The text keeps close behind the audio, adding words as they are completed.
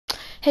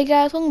Hey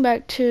guys, welcome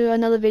back to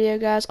another video,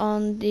 guys,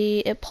 on the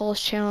It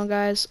Pulse channel,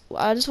 guys.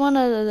 I just want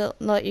to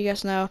let you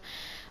guys know,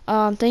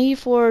 thank you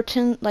for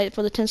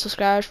the 10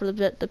 subscribers for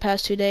the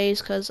past 2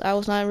 days, because I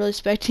was not really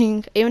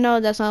expecting, even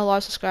though that's not a lot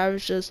of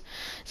subscribers, just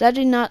it's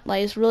actually not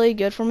like it's really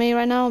good for me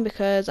right now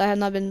because I have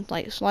not been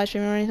like live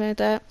streaming or anything like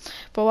that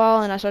for a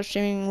while, and I started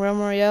streaming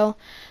Royale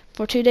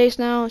for 2 days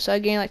now, so I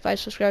gained like 5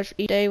 subscribers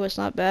each day, which is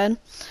not bad.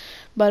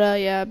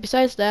 But yeah,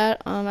 besides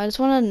that, I just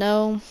want to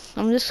know,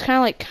 I'm just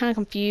kind of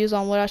confused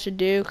on what I should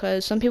do,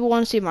 because some people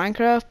want to see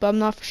Minecraft, but I'm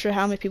not for sure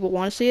how many people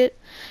want to see it,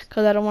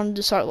 because I don't want to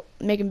just start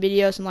making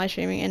videos and live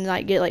streaming and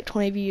like get like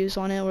 20 views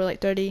on it or like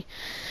 30,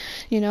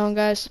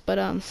 guys. But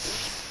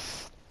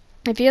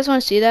if you guys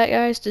want to see that,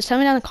 guys, just tell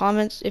me down in the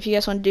comments if you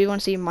guys want to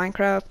see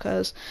Minecraft,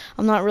 because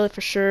I'm not really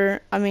for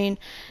sure. I mean,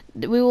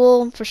 we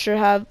will for sure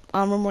have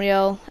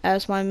Royale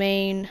as my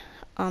main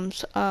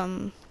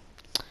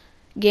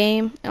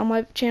game on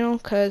my channel,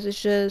 because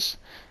it's just,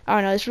 I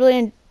don't know,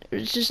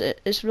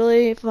 it's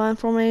really fun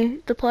for me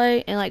to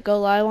play and like go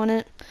live on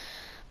it.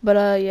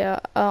 But yeah,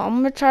 I'm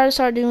gonna try to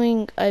start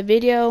doing a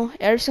video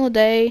every single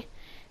day,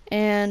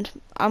 and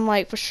I'm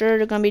like for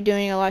sure gonna be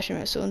doing a live stream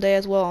every single day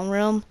as well on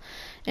Realm.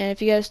 And if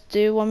you guys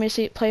do want me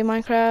to play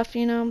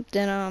Minecraft,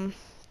 then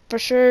for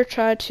sure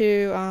try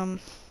to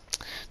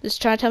just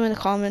try to tell me in the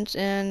comments,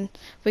 and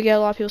if we get a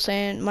lot of people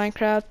saying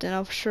Minecraft, then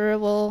I'm for sure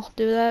will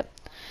do that.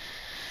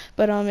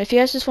 But if you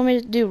guys just want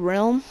me to do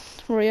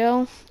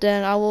Royale,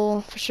 then I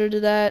will for sure do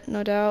that,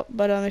 no doubt.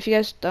 But if you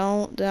guys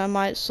don't, then I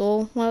might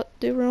still want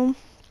to do Realm,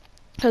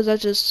 because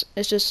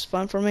it's just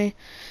fun for me.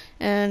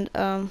 And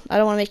I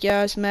don't want to make you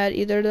guys mad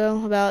either,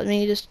 though, about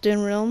me just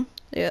doing Realm,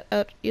 yeah,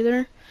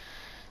 either.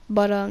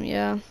 But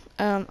yeah.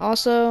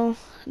 Also,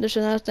 there's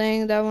another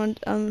thing that I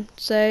want to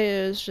say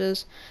is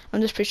just I'm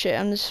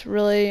just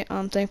really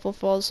thankful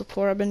for all the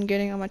support I've been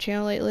getting on my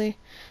channel lately,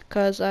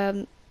 because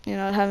I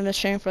haven't been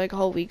streaming for like a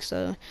whole week,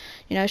 so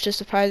it's just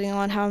surprising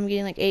on how I'm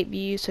getting like 8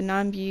 views to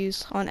 9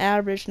 views on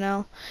average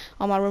now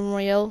on my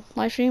Royale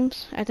live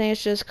streams. I think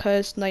it's just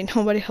because like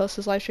nobody else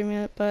is live streaming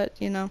it, but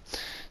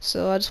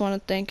so I just want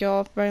to thank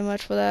y'all very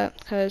much for that,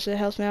 because it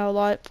helps me out a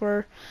lot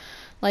for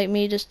like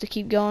me just to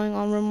keep going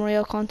on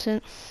Royale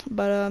content.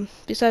 But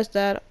besides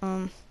that,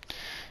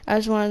 I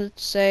just wanted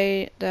to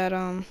say that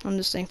I'm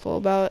just thankful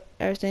about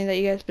everything that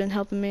you guys been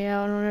helping me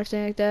out on,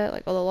 everything like that,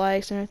 like all the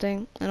likes and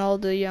everything, and all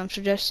the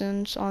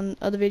suggestions on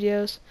other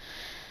videos.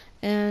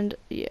 And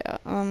yeah,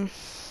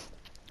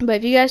 but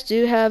if you guys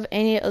do have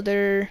any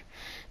other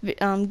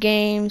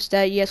games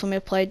that you guys want me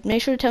to play,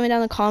 make sure to tell me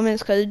down in the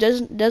comments, because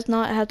it does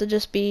not have to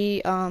just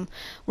be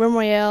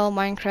Royale,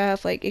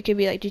 Minecraft. Like it could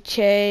be like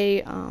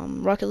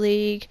GTA, Rocket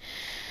League,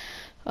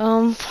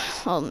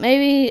 well,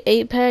 maybe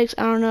Apex.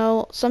 I don't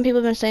know. Some people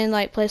have been saying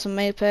like play some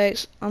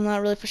Apex. I'm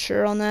not really for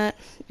sure on that,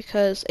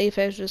 because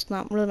Apex is just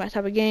not really my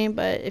type of game.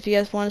 But if you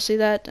guys want to see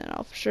that, then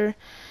I'll for sure.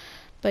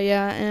 But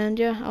yeah, and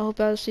yeah, I hope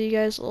I'll see you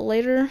guys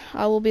later.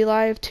 I will be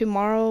live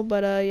tomorrow,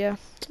 but yeah,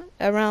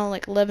 around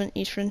like 11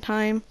 Eastern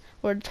time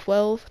or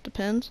 12,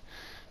 depends.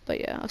 But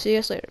yeah, I'll see you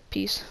guys later.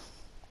 Peace.